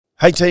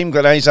Hey team,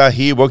 Glenn Azar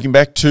here. Welcome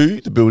back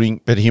to the Building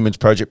Better Humans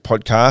Project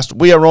podcast.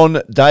 We are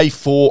on day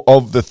 4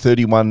 of the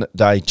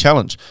 31-day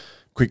challenge.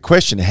 Quick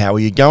question, how are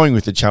you going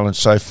with the challenge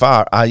so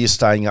far? Are you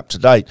staying up to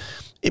date?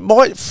 It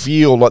might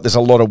feel like there's a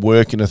lot of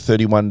work in a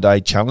 31-day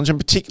challenge, and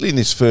particularly in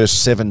this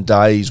first 7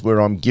 days where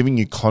I'm giving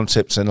you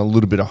concepts and a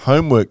little bit of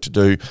homework to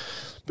do.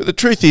 But the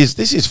truth is,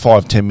 this is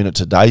 5-10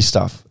 minutes a day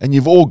stuff, and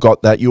you've all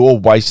got that. You all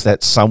waste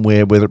that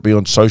somewhere, whether it be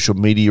on social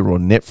media or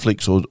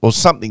Netflix or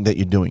something that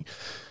you're doing.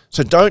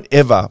 So don't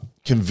ever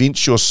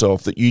convince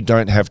yourself that you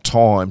don't have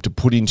time to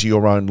put into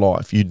your own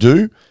life. You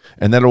do,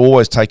 and that'll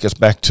always take us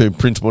back to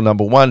principle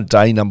number 1,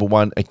 day number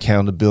 1,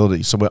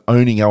 accountability. So we're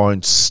owning our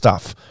own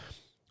stuff.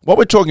 What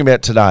we're talking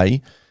about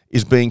today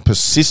is being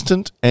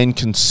persistent and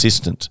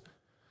consistent.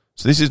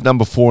 So this is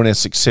number 4 in our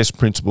success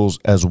principles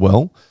as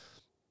well.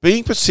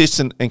 Being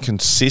persistent and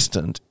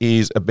consistent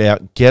is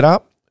about get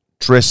up,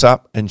 dress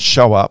up, and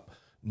show up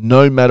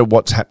no matter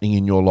what's happening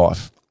in your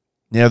life.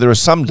 Now, there are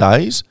some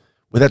days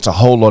where that's a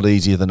whole lot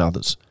easier than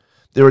others.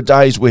 There are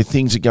days where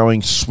things are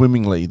going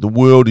swimmingly. The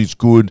world is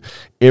good.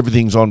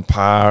 Everything's on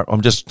par. I'm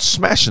just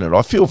smashing it.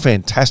 I feel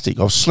fantastic.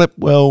 I've slept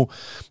well.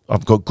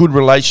 I've got good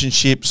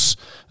relationships.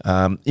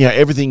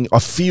 Everything, I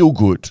feel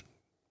good.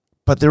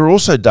 But there are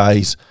also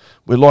days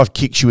where life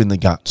kicks you in the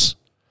guts.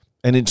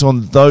 And it's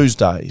on those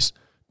days,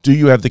 do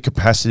you have the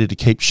capacity to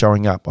keep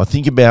showing up? I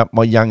think about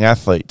my young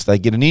athletes. They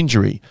get an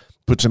injury,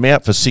 puts them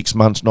out for 6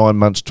 months, 9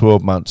 months,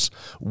 12 months.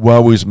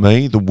 Woe is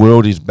me. The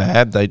world is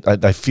bad.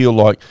 They feel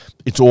like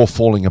it's all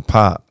falling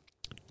apart.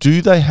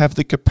 Do they have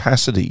the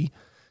capacity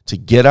to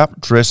get up,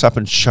 dress up,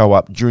 and show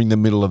up during the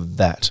middle of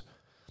that?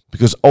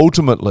 Because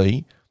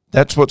ultimately,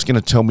 that's what's going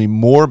to tell me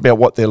more about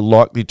what they're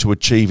likely to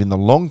achieve in the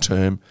long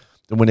term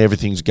than when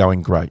everything's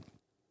going great.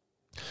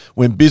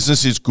 When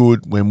business is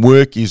good, when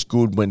work is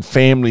good, when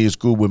family is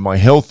good, when my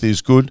health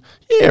is good,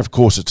 yeah, of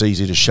course it's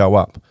easy to show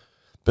up.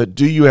 But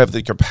do you have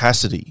the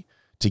capacity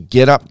to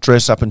get up,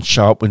 dress up, and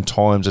show up when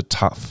times are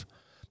tough?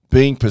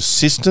 Being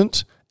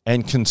persistent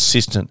and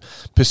consistent.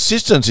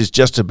 Persistence is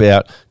just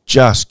about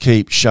just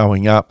keep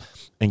showing up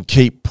and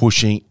keep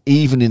pushing,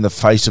 even in the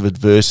face of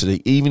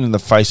adversity, even in the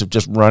face of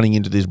just running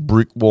into this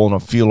brick wall and I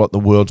feel like the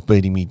world's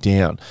beating me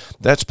down.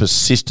 That's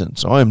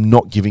persistence. I am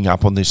not giving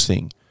up on this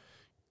thing.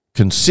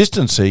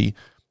 Consistency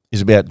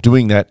is about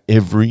doing that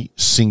every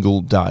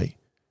single day.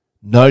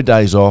 No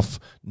days off,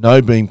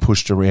 no being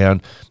pushed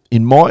around.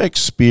 In my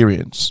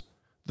experience,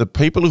 the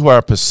people who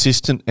are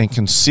persistent and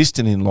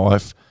consistent in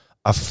life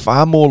are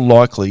far more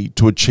likely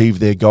to achieve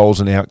their goals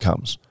and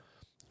outcomes.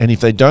 And if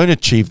they don't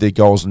achieve their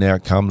goals and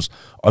outcomes,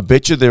 I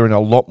bet you they're in a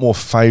lot more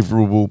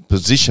favourable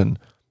position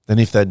than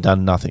if they'd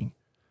done nothing.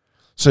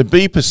 So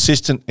be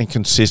persistent and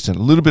consistent.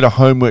 A little bit of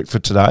homework for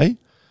today.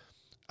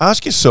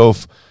 Ask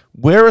yourself,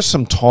 where are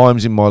some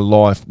times in my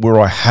life where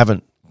I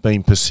haven't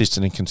been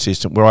persistent and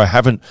consistent, where I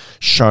haven't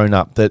shown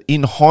up, that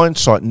in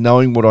hindsight,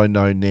 knowing what I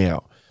know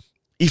now,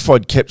 if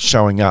I'd kept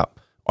showing up,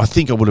 I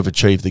think I would have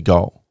achieved the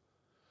goal.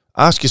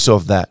 Ask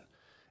yourself that.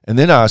 And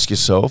then ask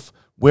yourself,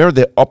 where are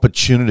there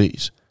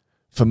opportunities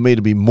for me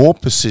to be more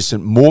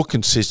persistent, more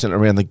consistent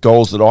around the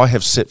goals that I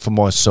have set for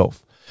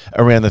myself,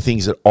 around the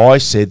things that I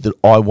said that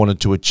I wanted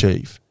to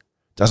achieve?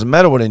 Doesn't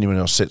matter what anyone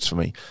else sets for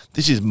me.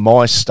 This is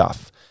my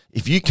stuff.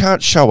 If you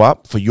can't show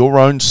up for your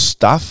own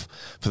stuff,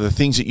 for the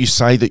things that you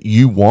say that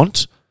you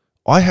want,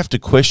 I have to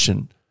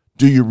question,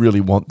 do you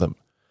really want them?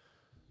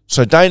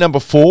 So day number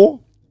 4,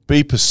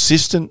 be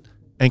persistent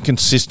and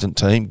consistent,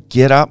 team.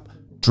 Get up,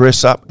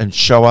 dress up, and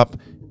show up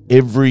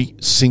every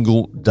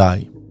single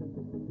day.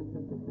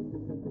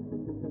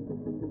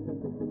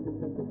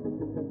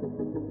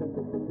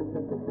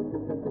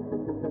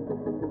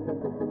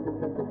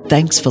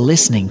 Thanks for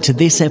listening to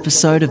this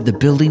episode of the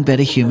Building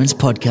Better Humans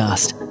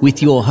podcast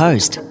with your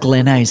host,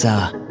 Glenn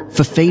Azar.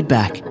 For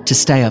feedback, to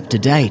stay up to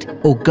date,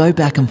 or go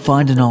back and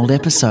find an old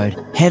episode,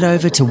 head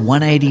over to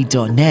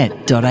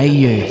 180.net.au.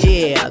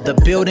 Yeah, the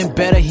Building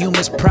Better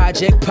Humans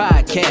Project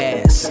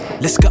podcast.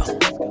 Let's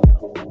go.